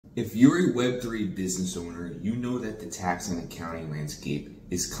If you're a Web3 business owner, you know that the tax and accounting landscape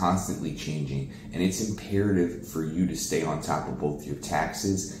is constantly changing, and it's imperative for you to stay on top of both your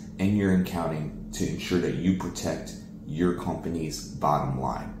taxes and your accounting to ensure that you protect your company's bottom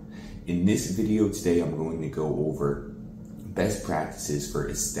line. In this video today, I'm going to go over best practices for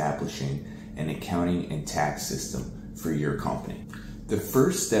establishing an accounting and tax system for your company. The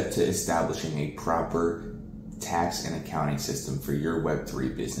first step to establishing a proper tax and accounting system for your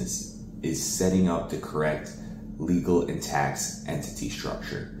Web3 business is setting up the correct legal and tax entity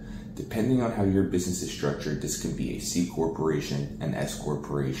structure. Depending on how your business is structured, this can be a C corporation, an S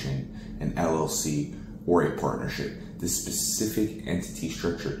corporation, an LLC, or a partnership. The specific entity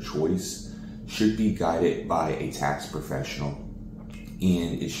structure choice should be guided by a tax professional,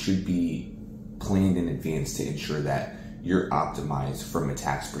 and it should be planned in advance to ensure that you're optimized from a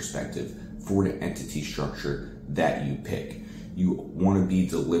tax perspective for the entity structure that you pick. You want to be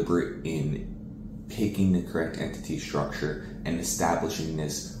deliberate in picking the correct entity structure and establishing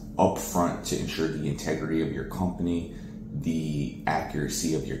this upfront to ensure the integrity of your company, the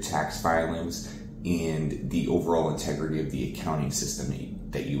accuracy of your tax filings, and the overall integrity of the accounting system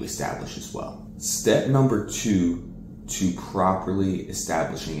that you establish as well. Step number 2 to properly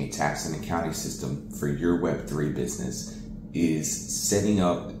establishing a tax and accounting system for your Web3 business is setting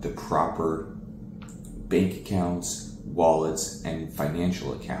up the proper bank accounts, wallets, and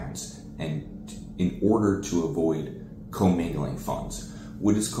financial accounts, and in order to avoid commingling funds.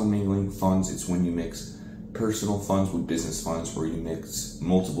 What is commingling funds? It's when you mix personal funds with business funds, or you mix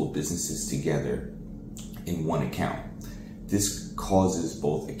multiple businesses together in one account. This causes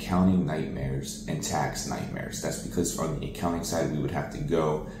both accounting nightmares and tax nightmares. That's because on the accounting side, we would have to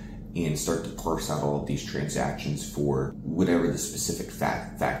go and start to parse out all of these transactions for whatever the specific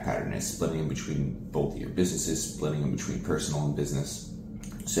fact pattern is, splitting them between both of your businesses, splitting them between personal and business.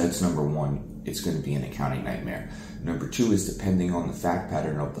 So that's number 1. It's going to be an accounting nightmare. Number 2 is, depending on the fact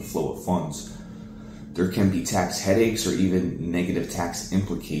pattern of the flow of funds, there can be tax headaches or even negative tax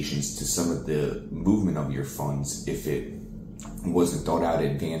implications to some of the movement of your funds if it wasn't thought out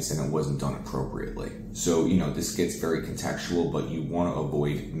in advance and it wasn't done appropriately. So, this gets very contextual, but you want to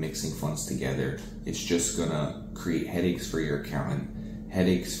avoid mixing funds together. It's just going to create headaches for your accountant,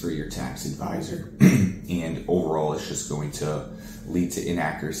 headaches for your tax advisor, and overall it's just going to lead to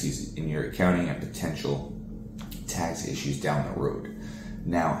inaccuracies in your accounting and potential tax issues down the road.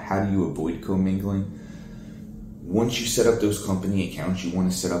 Now, how do you avoid commingling? Once you set up those company accounts, you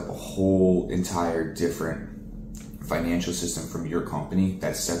want to set up a whole entire different financial system from your company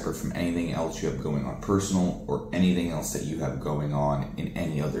that's separate from anything else you have going on personal or anything else that you have going on in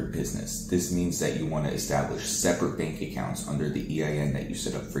any other business. This means that you want to establish separate bank accounts under the EIN that you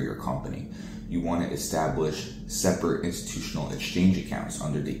set up for your company. You want to establish separate institutional exchange accounts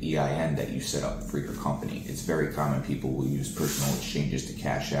under the EIN that you set up for your company. It's very common people will use personal exchanges to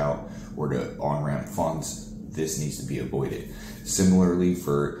cash out or to on-ramp funds. This needs to be avoided. Similarly,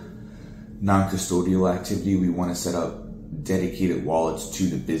 for non-custodial activity, we want to set up dedicated wallets to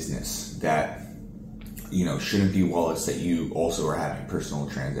the business that, shouldn't be wallets that you also are having personal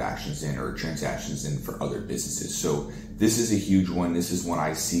transactions in or transactions in for other businesses. So this is a huge one. This is one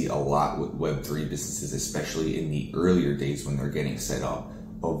I see a lot with Web3 businesses, especially in the earlier days when they're getting set up.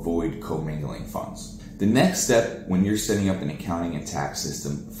 Avoid commingling funds. The next step when you're setting up an accounting and tax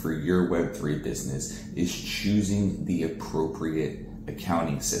system for your Web3 business is choosing the appropriate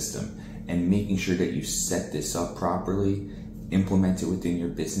accounting system and making sure that you set this up properly, implement it within your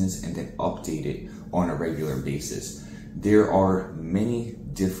business, and then update it on a regular basis. There are many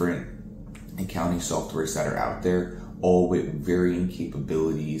different accounting softwares that are out there, all with varying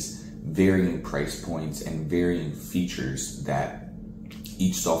capabilities, varying price points, and varying features that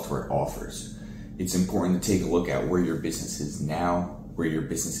each software offers. It's important to take a look at where your business is now, where your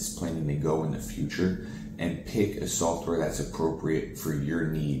business is planning to go in the future, and pick a software that's appropriate for your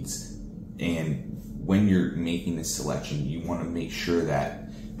needs. And when you're making this selection, you want to make sure that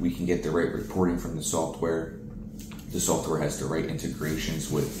we can get the right reporting from the software. The software has the right integrations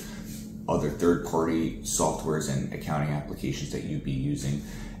with other third-party softwares and accounting applications that you'd be using,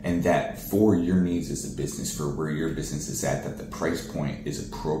 and that for your needs as a business, for where your business is at, that the price point is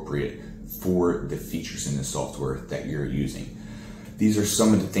appropriate for the features in the software that you're using. These are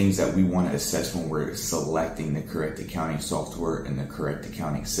some of the things that we want to assess when we're selecting the correct accounting software and the correct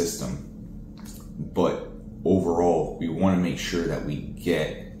accounting system. But overall, we want to make sure that we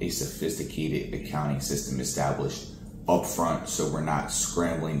get a sophisticated accounting system established up front so we're not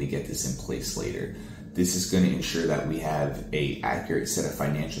scrambling to get this in place later. This is going to ensure that we have an accurate set of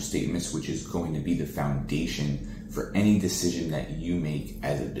financial statements, which is going to be the foundation for any decision that you make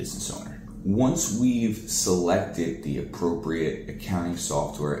as a business owner. Once we've selected the appropriate accounting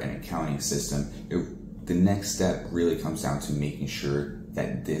software and accounting system, the next step really comes down to making sure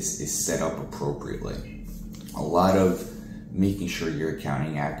that this is set up appropriately. A lot of making sure your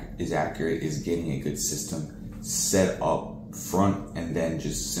accounting is accurate is getting a good system set up front and then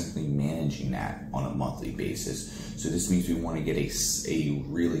just simply managing that on a monthly basis. So this means we want to get a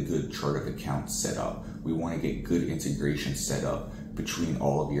really good chart of accounts set up. We want to get good integration set up between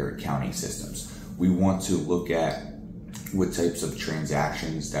all of your accounting systems. We want to look at what types of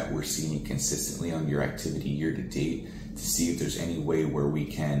transactions that we're seeing consistently on your activity year to date to see if there's any way where we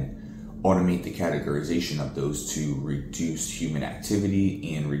can automate the categorization of those to reduce human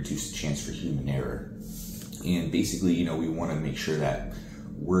activity and reduce the chance for human error. And basically, we want to make sure that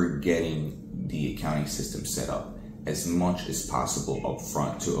we're getting the accounting system set up as much as possible up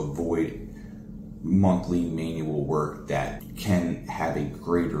front to avoid monthly manual work that can have a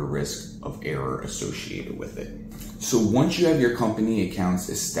greater risk of error associated with it. So once you have your company accounts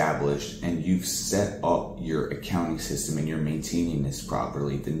established and you've set up your accounting system and you're maintaining this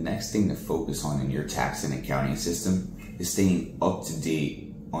properly, the next thing to focus on in your tax and accounting system is staying up to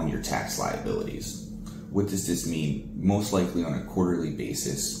date on your tax liabilities. What does this mean? Most likely on a quarterly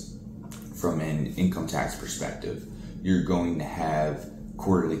basis, from an income tax perspective, you're going to have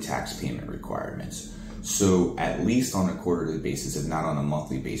quarterly tax payment requirements. So at least on a quarterly basis, if not on a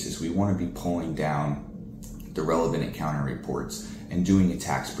monthly basis, we want to be pulling down the relevant accounting reports and doing a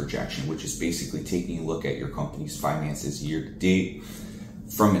tax projection, which is basically taking a look at your company's finances year to date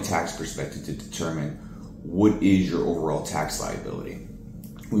from a tax perspective to determine what is your overall tax liability.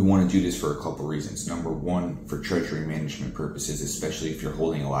 We want to do this for a couple reasons. Number one, for treasury management purposes, especially if you're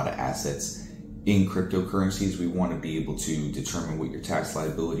holding a lot of assets in cryptocurrencies, we want to be able to determine what your tax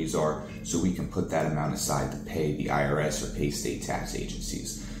liabilities are so we can put that amount aside to pay the IRS or pay state tax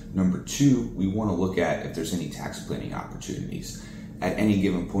agencies. Number two, we want to look at if there's any tax planning opportunities. At any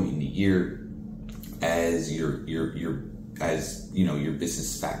given point in the year, as your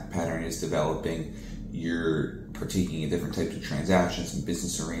business fact pattern is developing, you're partaking in different types of transactions and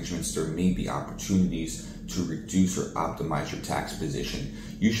business arrangements, there may be opportunities to reduce or optimize your tax position.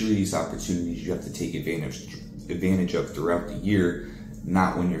 Usually these opportunities you have to take advantage of throughout the year,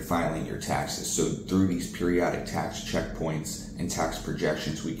 not when you're filing your taxes. So through these periodic tax checkpoints and tax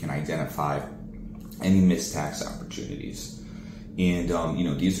projections, we can identify any missed tax opportunities. And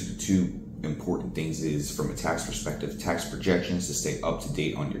these are the two important things is from a tax perspective, tax projections to stay up to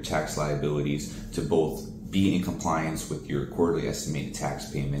date on your tax liabilities, to both be in compliance with your quarterly estimated tax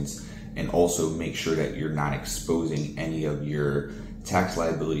payments, and also make sure that you're not exposing any of your tax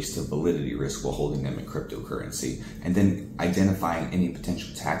liabilities to validity risk while holding them in cryptocurrency, and then identifying any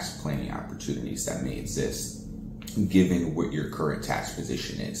potential tax planning opportunities that may exist given what your current tax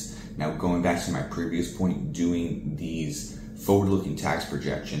position is. Now, going back to my previous point, doing these forward-looking tax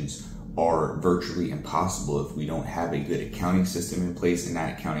projections are virtually impossible if we don't have a good accounting system in place and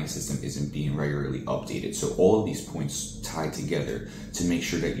that accounting system isn't being regularly updated. So all of these points tie together to make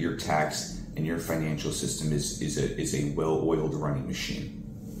sure that your tax and your financial system is a well-oiled running machine.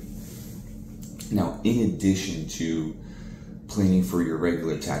 Now, in addition to planning for your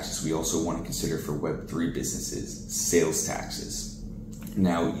regular taxes, we also want to consider for Web3 businesses, sales taxes.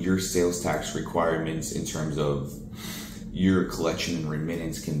 Now, your sales tax requirements in terms of your collection and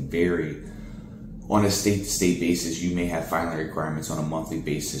remittance can vary on a state-to-state basis. You may have filing requirements on a monthly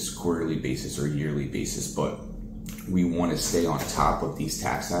basis, quarterly basis, or yearly basis, but we want to stay on top of these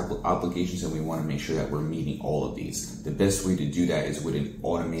tax obligations, and we want to make sure that we're meeting all of these. The best way to do that is with an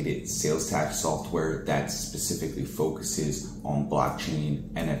automated sales tax software that specifically focuses on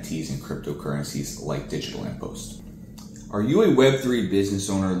blockchain, NFTs, and cryptocurrencies like Digital Impost. Are you a Web3 business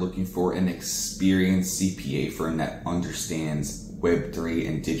owner looking for an experienced CPA firm that understands Web3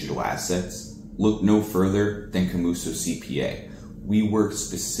 and digital assets? Look no further than Camuso CPA. We work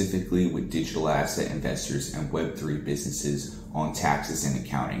specifically with digital asset investors and Web3 businesses on taxes and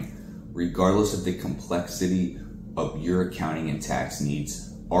accounting. Regardless of the complexity of your accounting and tax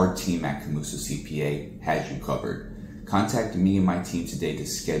needs, our team at Camuso CPA has you covered. Contact me and my team today to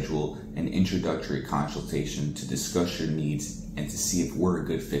schedule an introductory consultation to discuss your needs and to see if we're a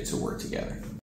good fit to work together.